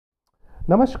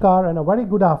Namaskar and a very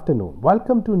good afternoon.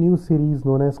 Welcome to a new series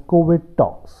known as COVID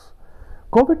Talks.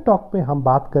 COVID Talk में हम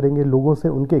बात करेंगे लोगों से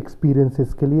उनके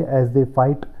एक्सपीरियंसेस के लिए as they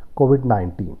fight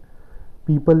COVID-19.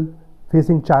 People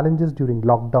facing challenges during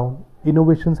lockdown,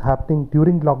 innovations happening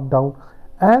during lockdown,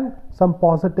 and some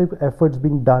positive efforts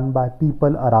being done by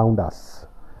people around us.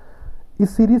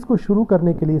 इस सीरीज को शुरू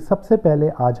करने के लिए सबसे पहले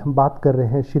आज हम बात कर रहे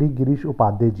हैं श्री गिरीश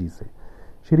उपाध्याय जी से।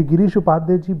 श्री गिरीश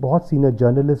उपाध्याय जी बहुत सीनियर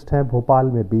जर्नलिस्ट हैं, भोपाल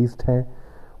में बेस्ड हैं।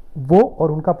 वो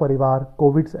और उनका परिवार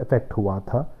कोविड से अफेक्ट हुआ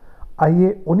था।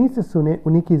 आइए उन्हीं से सुने,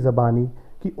 उन्हीं की ज़बानी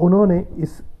कि उन्होंने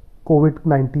इस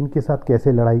कोविड-19 के साथ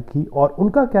कैसे लड़ाई की और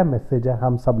उनका क्या मैसेज है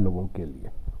हम सब लोगों के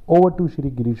लिए। Over to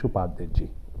Shri Girish Upadhyay ji.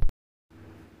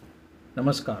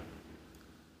 नमस्कार,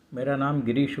 मेरा नाम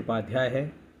गिरीश उपाध्याय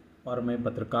है और मैं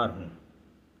पत्रकार हूँ।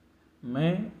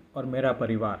 मैं और मेरा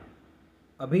परिवार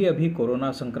अभी अभी कोरोना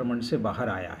संक्रमण से बाहर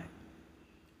आया है।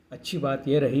 अच्छी बात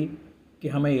यह रही कि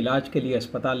हमें इलाज के लिए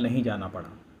अस्पताल नहीं जाना पड़ा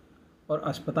और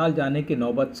अस्पताल जाने की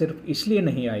नौबत सिर्फ इसलिए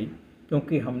नहीं आई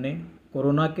क्योंकि हमने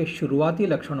कोरोना के शुरुआती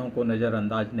लक्षणों को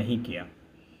नज़रअंदाज नहीं किया।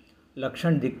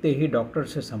 लक्षण दिखते ही डॉक्टर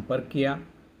से संपर्क किया,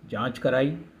 जांच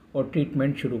कराई और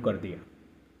ट्रीटमेंट शुरू कर दिया।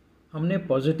 हमने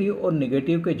पॉजिटिव और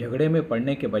नेगेटिव के झगड़े में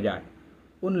पड़ने के बजाय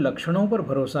उन लक्षणों पर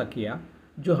भरोसा किया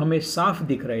जो हमें साफ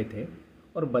दिख रहे थे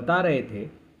और बता रहे थे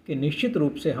कि निश्चित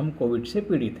रूप से हम कोविड से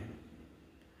पीड़ित हैं।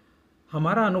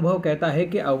 हमारा अनुभव कहता है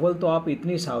कि अव्वल तो आप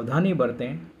इतनी सावधानी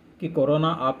बरतें कि कोरोना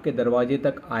आपके दरवाजे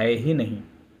तक आए ही नहीं,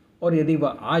 और यदि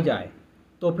वह आ जाए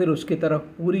तो फिर उसकी तरफ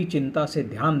पूरी चिंता से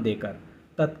ध्यान देकर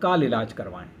तत्काल इलाज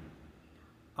करवाएं।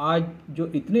 आज जो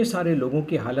इतने सारे लोगों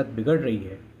की हालत बिगड़ रही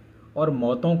है और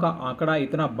मौतों का आंकड़ा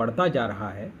इतना बढ़ता जा रहा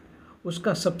है,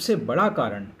 उसका सबसे बड़ा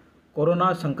कारण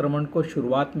कोरोना संक्रमण को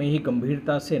शुरुआत में ही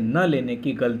गंभीरता से न लेने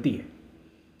की गलती है।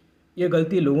 ये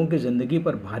गलती लोगों की ज़िंदगी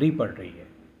पर भारी पड़ रही है।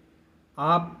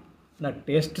 आप न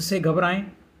टेस्ट से घबराएं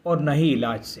और न ही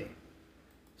इलाज से।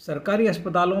 सरकारी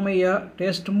अस्पतालों में यह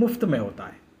टेस्ट मुफ्त में होता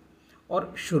है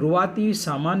और शुरुआती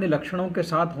सामान्य लक्षणों के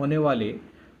साथ होने वाले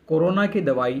कोरोना की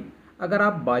दवाई अगर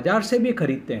आप बाज़ार से भी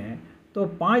खरीदते हैं तो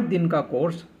 5 दिन का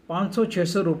कोर्स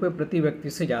 500-600 रुपये प्रति व्यक्ति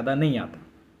से ज़्यादा नहीं आता।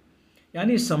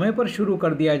 यानी समय पर शुरू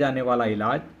कर दिया जाने वाला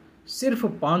इलाज सिर्फ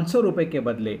 500 रुपये के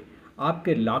बदले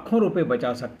आपके लाखों रुपए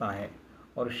बचा सकता है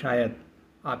और शायद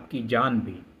आपकी जान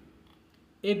भी।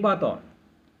 एक बात और,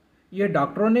 यह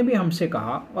डॉक्टरों ने भी हमसे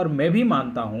कहा और मैं भी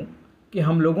मानता हूँ कि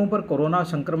हम लोगों पर कोरोना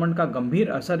संक्रमण का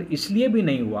गंभीर असर इसलिए भी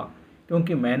नहीं हुआ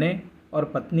क्योंकि मैंने और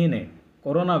पत्नी ने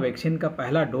कोरोना वैक्सीन का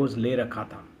पहला डोज ले रखा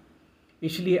था।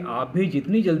 इसलिए आप भी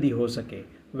जितनी जल्दी हो सके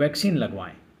वैक्सीन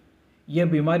लगवाएं। यह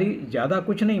बीमारी ज़्यादा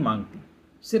कुछ नहीं मांगती,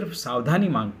 सिर्फ सावधानी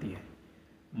मांगती है।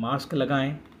 मास्क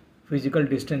लगाएं, फिजिकल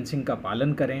डिस्टेंसिंग का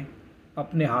पालन करें,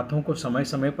 अपने हाथों को समय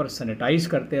समय पर सैनिटाइज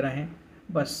करते रहें।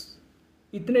 बस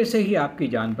इतने से ही आपकी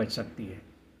जान बच सकती है।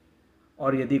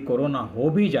 और यदि कोरोना हो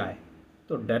भी जाए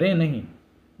तो डरें नहीं,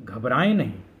 घबराएं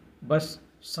नहीं, बस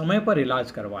समय पर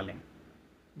इलाज करवा लें।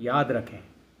 याद रखें,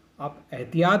 आप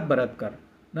एहतियात बरत कर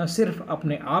न सिर्फ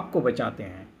अपने आप को बचाते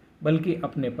हैं बल्कि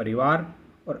अपने परिवार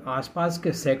और आसपास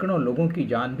के सैकड़ों लोगों की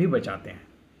जान भी बचाते हैं।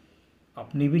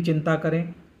 अपनी भी चिंता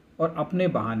करें और अपने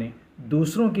बहाने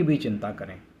दूसरों की भी चिंता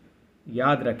करें।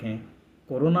 याद रखें,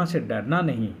 कोरोना से डरना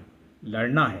नहीं,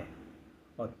 लड़ना है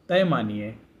और तय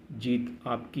मानिए जीत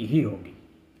आपकी ही होगी।